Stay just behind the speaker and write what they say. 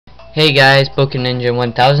Hey guys, Poké Ninja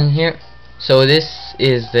 1000 here. So this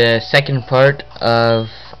is the second part of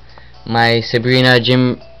my Sabrina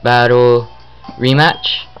gym battle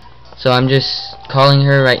rematch. So I'm just calling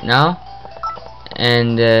her right now,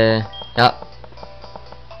 and yeah.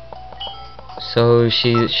 So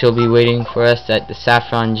she'll be waiting for us at the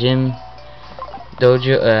Saffron Gym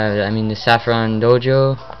dojo. The Saffron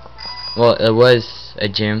dojo. Well, it was a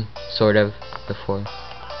gym, sort of, before,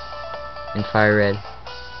 in Fire Red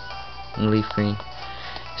and Leaf Green.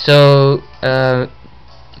 So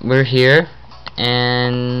we're here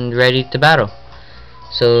and ready to battle.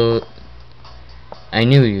 So I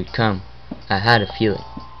knew you'd come. I had a feeling.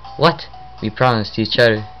 What? We promised each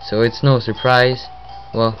other, so it's no surprise.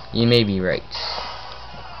 Well, you may be right.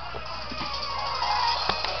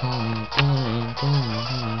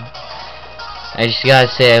 I just gotta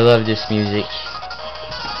say I love this music.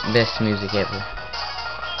 Best music ever.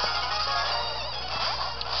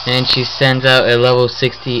 And she sends out a level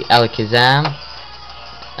 60 Alakazam.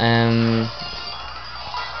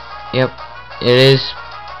 Yep, it is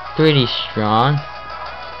pretty strong.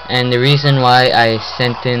 And the reason why I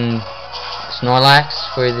sent in Snorlax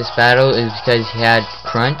for this battle is because he had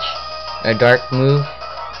Crunch, a dark move,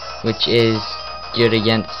 which is good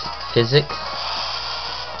against physics.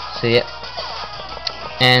 So yep.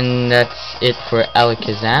 And that's it for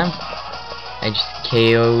Alakazam. I just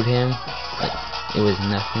KO'd him. It was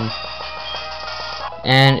nothing.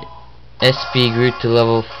 And SB grew to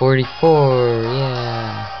level 44.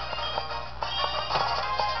 Yeah.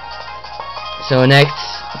 So next,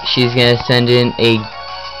 she's gonna send in a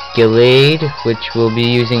Gallade, which will be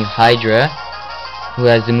using Hydra, who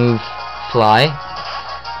has the move Fly,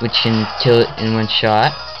 which can kill it in one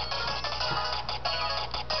shot.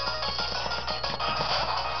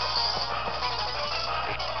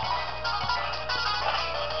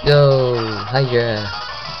 Go, Hydra.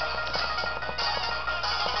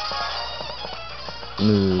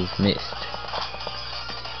 Move, missed.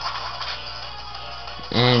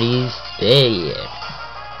 And he's dead.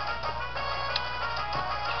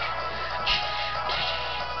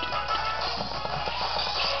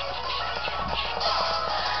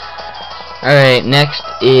 Alright, next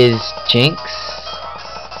is Jinx.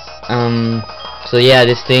 So yeah,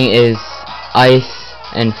 this thing is Ice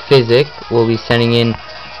and Physic. We'll be sending in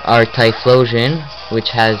our Typhlosion, which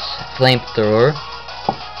has Flamethrower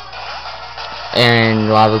and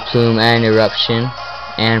Lava Plume and Eruption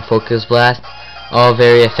and Focus Blast, all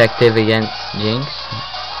very effective against Jinx,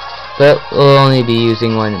 but we'll only be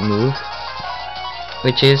using one move,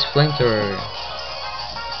 which is Flamethrower.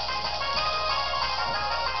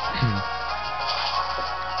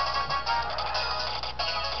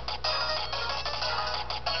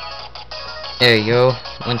 There you go,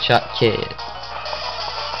 one shot kid.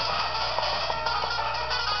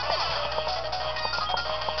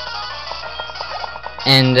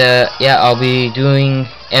 And yeah, I'll be doing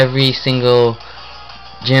every single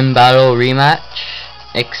gym battle rematch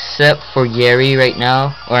except for Gary right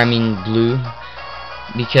now, or I mean Blue,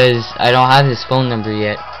 because I don't have his phone number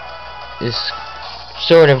yet. It's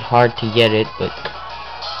sort of hard to get it, but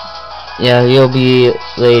yeah, he'll be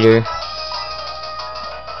later.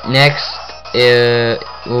 Next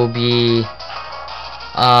will be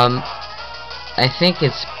I think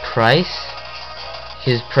it's Price.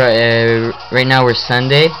 Right now we're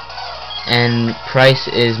Sunday, and Price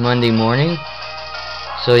is Monday morning.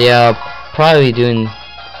 So yeah, I'll probably be doing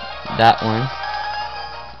that one.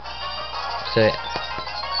 So,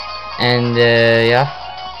 and yeah,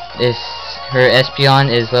 her Espeon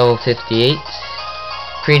is level 58.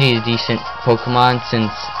 Pretty decent Pokemon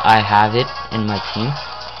since I have it in my team.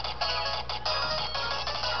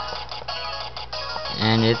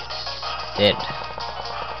 And it's dead.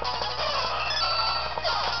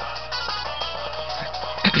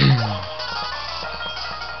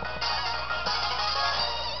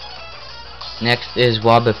 Next is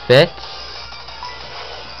Wobbuffet.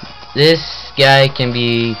 This guy can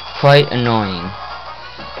be quite annoying.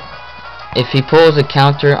 If he pulls a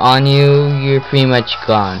counter on you, you're pretty much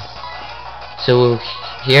gone. So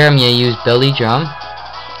here I'm going to use Belly Drum.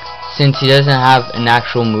 Since he doesn't have an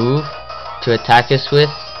actual move to attack us with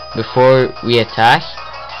before we attack,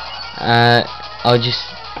 I'll just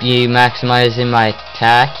be maximizing my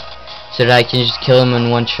attack so that I can just kill him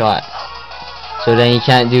in one shot. So then he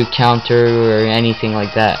can't do counter or anything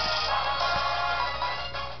like that.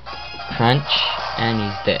 Crunch, and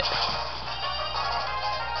he's dead.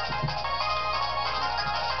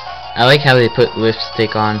 I like how they put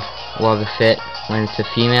lipstick on Wobbuffet when it's a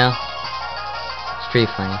female. It's pretty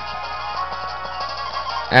funny.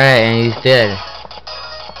 Alright, and he's dead.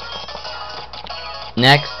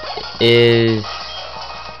 Next is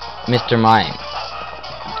Mr. Mime.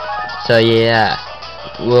 So yeah,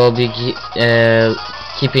 we'll be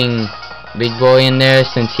keeping Big Boy in there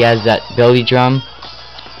since he has that belly drum.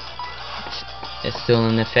 It's still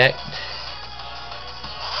in effect.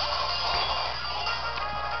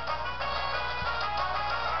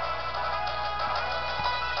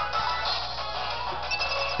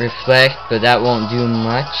 Reflect, but that won't do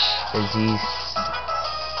much because he's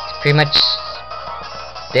pretty much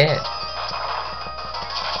dead.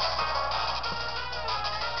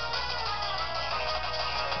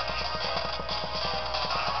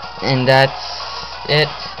 And that's it.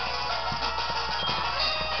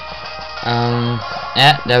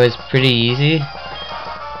 Yeah, that was pretty easy.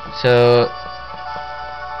 So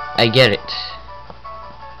I get it.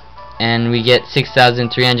 And we get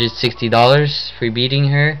 $6,360 for beating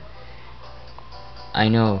her. I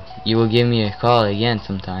know, you will give me a call again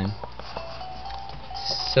sometime.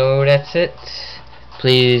 So that's it.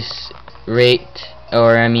 Please rate,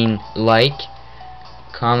 or I mean like,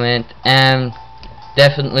 comment, and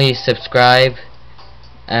definitely subscribe.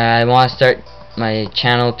 I want to start my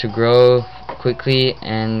channel to grow quickly,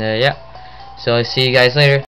 and yeah. So I'll see you guys later.